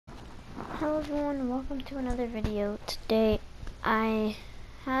Hello everyone, welcome to another video. Today I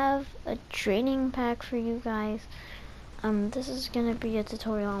have a training pack for you guys. This is gonna be a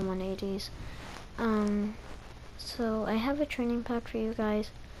tutorial on 180s. So I have a training pack for you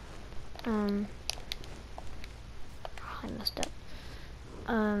guys. I messed up.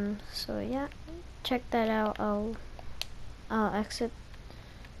 So yeah, check that out. I'll exit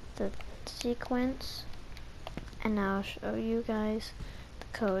the sequence and I'll show you guys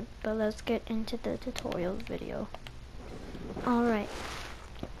code, but let's get into the tutorial video. Alright,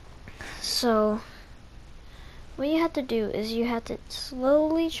 so what you have to do is you have to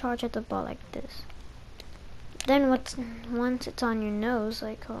slowly charge at the ball like this. Then once it's on your nose,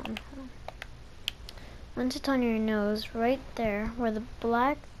 like once it's on your nose, right there where the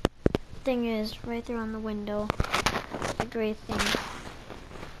black thing is, right there on the window, the gray thing,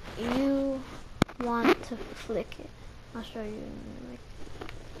 you want to flick it. I'll show you.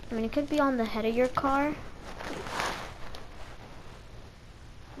 It could be on the head of your car.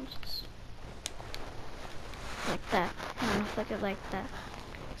 Just like that. I'm gonna flick it like that.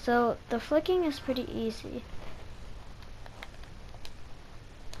 So the flicking is pretty easy.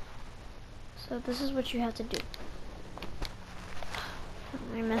 So this is what you have to do.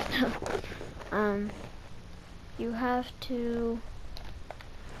 I messed up. You have to,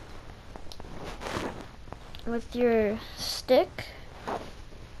 with your stick,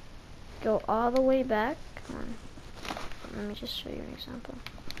 go all the way back. Come on. Let me just show you an example.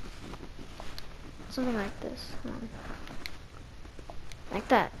 Something like this. Come on. Like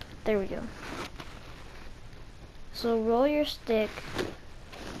that. There we go. So roll your stick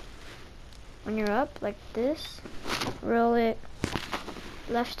when you're up like this. Roll it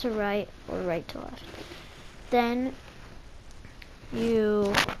left to right or right to left. Then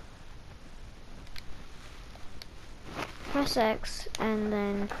you press X and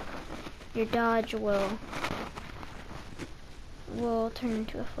then your dodge will turn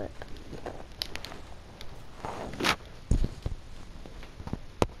into a flip.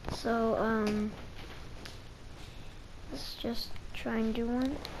 So let's just try and do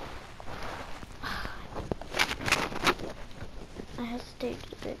one. I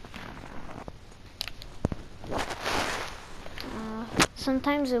hesitated a bit.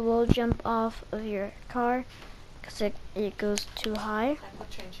 Sometimes it will jump off of your car because it goes too high.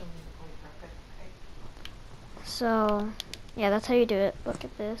 So yeah, that's how you do it. Look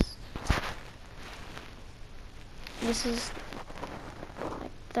at this. This is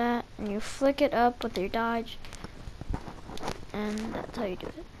like that, and you flick it up with your dodge, and that's how you do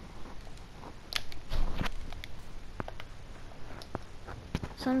it.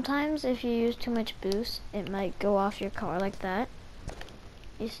 Sometimes if you use too much boost, it might go off your car like that.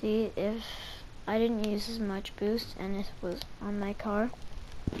 You see, if I didn't use as much boost and it was on my car,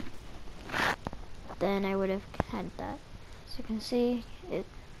 then I would have had that. As you can see,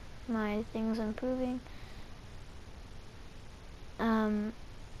 my thing's improving.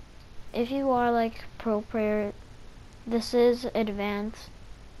 If you are like pro player, this is advanced.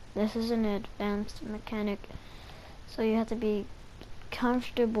 This is an advanced mechanic, so you have to be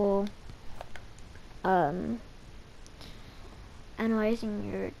comfortable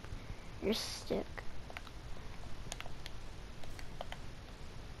analyzing your stick.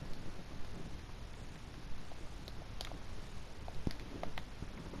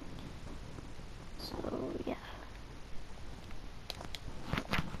 So yeah.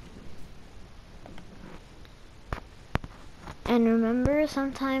 And remember,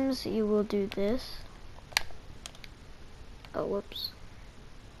 sometimes you will do this. Oh, whoops.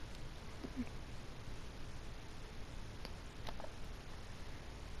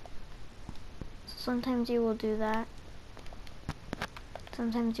 Sometimes you will do that.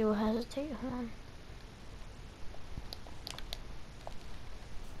 Sometimes you will hesitate. Hold on.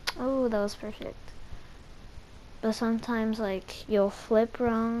 Oh, that was perfect. But sometimes, like, you'll flip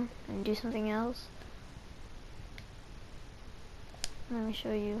wrong and do something else. Let me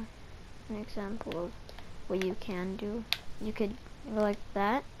show you an example of what you can do. You could go like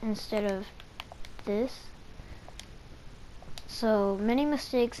that instead of this. So many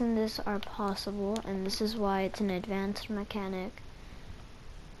mistakes in this are possible, and this is why it's an advanced mechanic.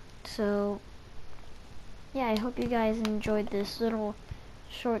 So yeah, I hope you guys enjoyed this little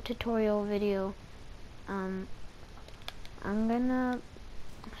short tutorial video. I'm gonna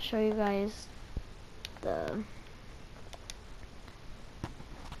show you guys the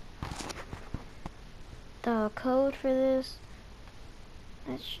code for this.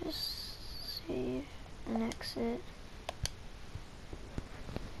 Let's just save and exit.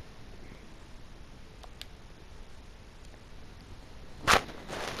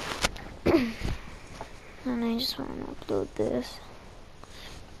 and I just want to upload this.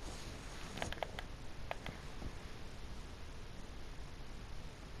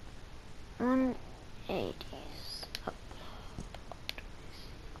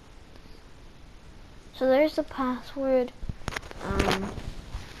 So there's the password.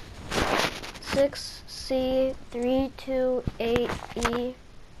 6C328E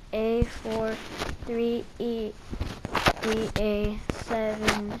A43E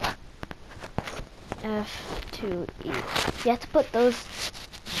EA7F2E. You have to put those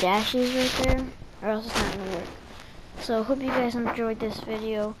dashes right there, or else it's not gonna work. So hope you guys enjoyed this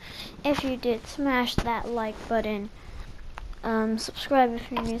video. If you did, smash that like button. Subscribe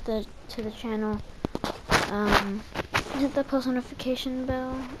if you're new to the channel. Hit the post notification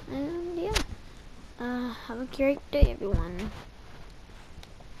bell, and yeah. Have a great day, everyone.